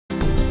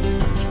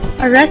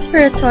a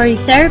respiratory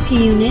therapy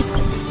unit,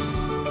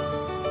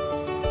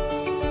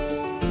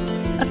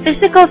 a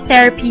physical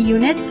therapy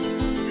unit,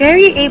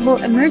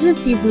 variable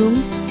emergency room,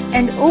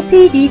 and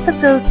OPD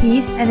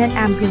facilities and an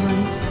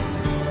ambulance.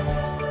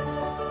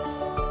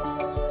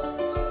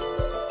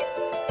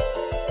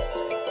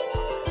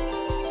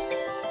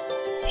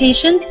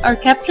 Patients are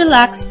kept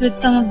relaxed with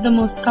some of the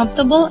most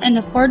comfortable and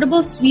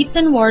affordable suites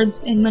and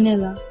wards in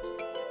Manila.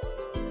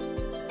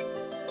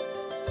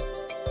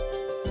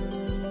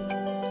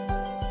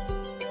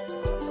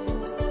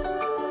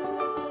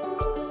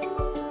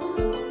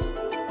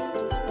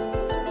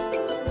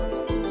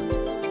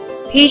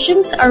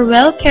 Patients are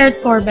well cared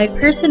for by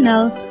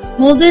personnel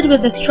molded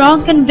with a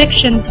strong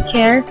conviction to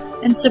care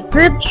and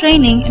superb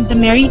training in the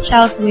Mary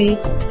Chiles way,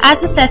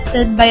 as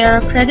attested by our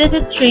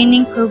accredited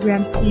training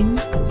programs team.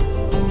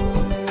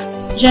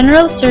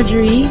 General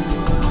surgery,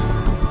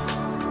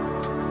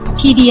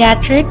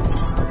 pediatrics,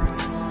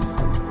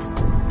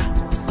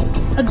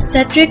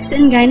 obstetrics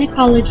and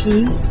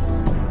gynecology,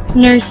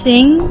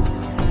 nursing,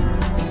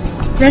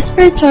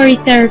 respiratory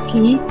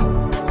therapy,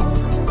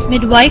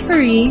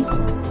 midwifery,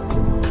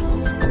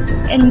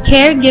 and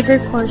caregiver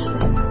courses.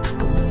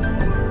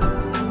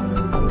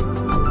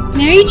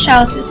 Mary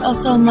Chiles is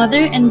also a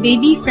mother and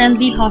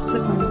baby-friendly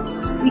hospital.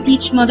 We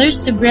teach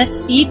mothers to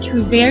breastfeed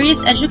through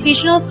various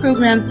educational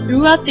programs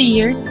throughout the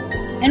year,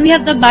 and we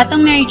have the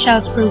Batang Mary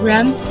Chiles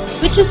program,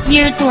 which is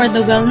geared toward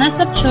the wellness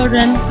of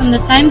children from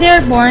the time they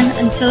are born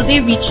until they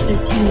reach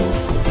their teens.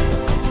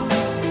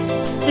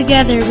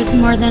 Together with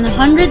more than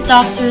 100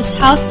 doctors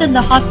housed in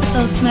the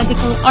hospital's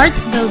medical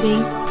arts building,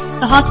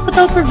 the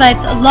hospital provides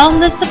a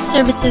long list of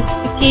services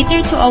to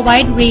cater to a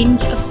wide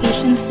range of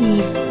patients'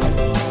 needs.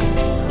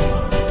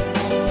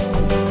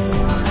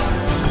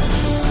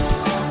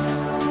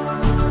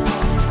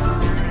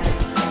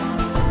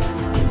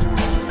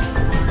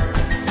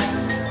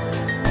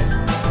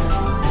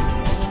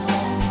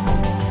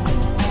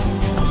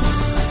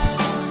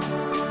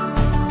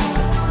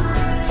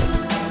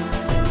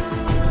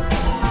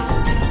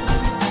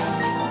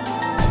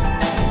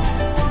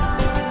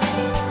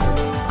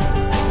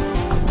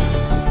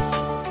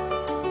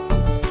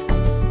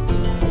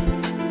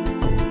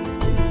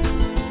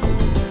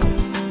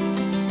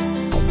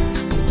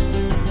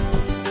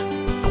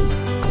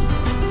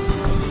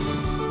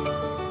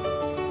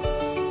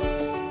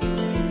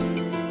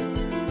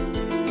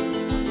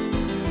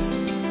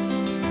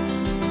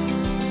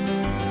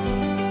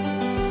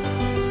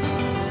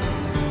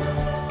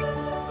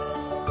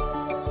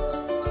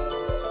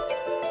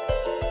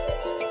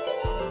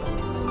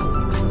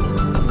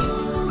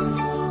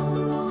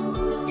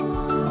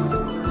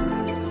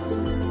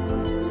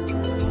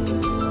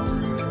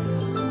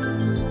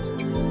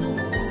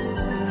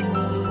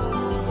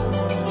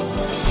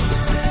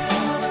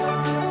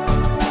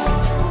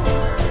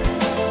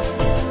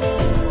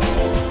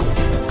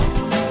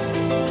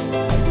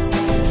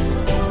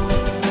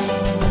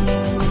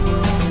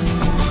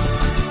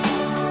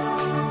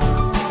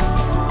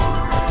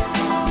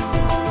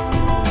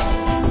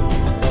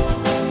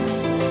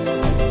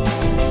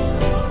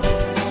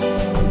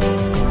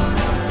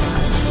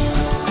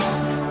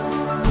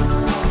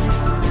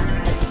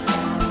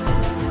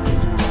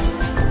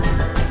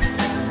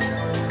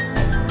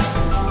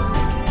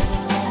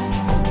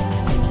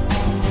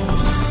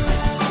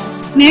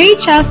 Mary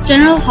Chiles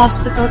General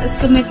Hospital is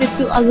committed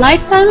to a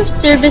lifetime of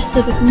service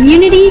to the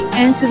community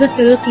and to the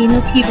Filipino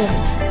people.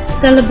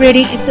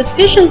 Celebrating its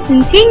official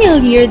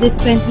centennial year this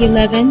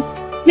 2011,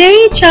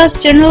 Mary Chiles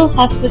General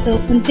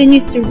Hospital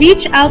continues to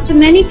reach out to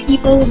many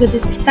people with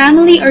its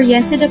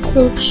family-oriented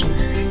approach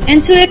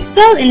and to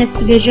excel in its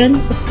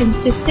vision of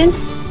consistent,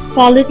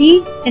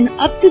 quality, and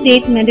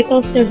up-to-date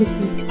medical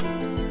services.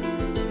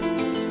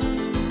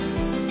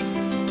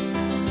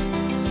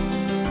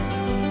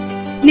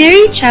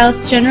 Mary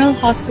Chiles General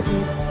Hospital,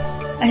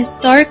 a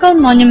historical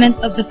monument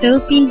of the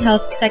Philippine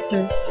health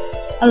sector,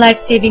 a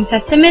life-saving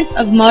testament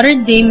of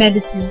modern-day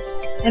medicine,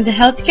 and the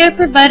healthcare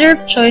provider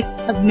of choice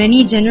of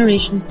many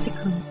generations to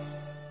come.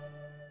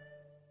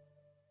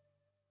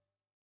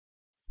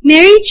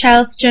 Mary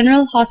Chiles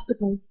General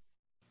Hospital,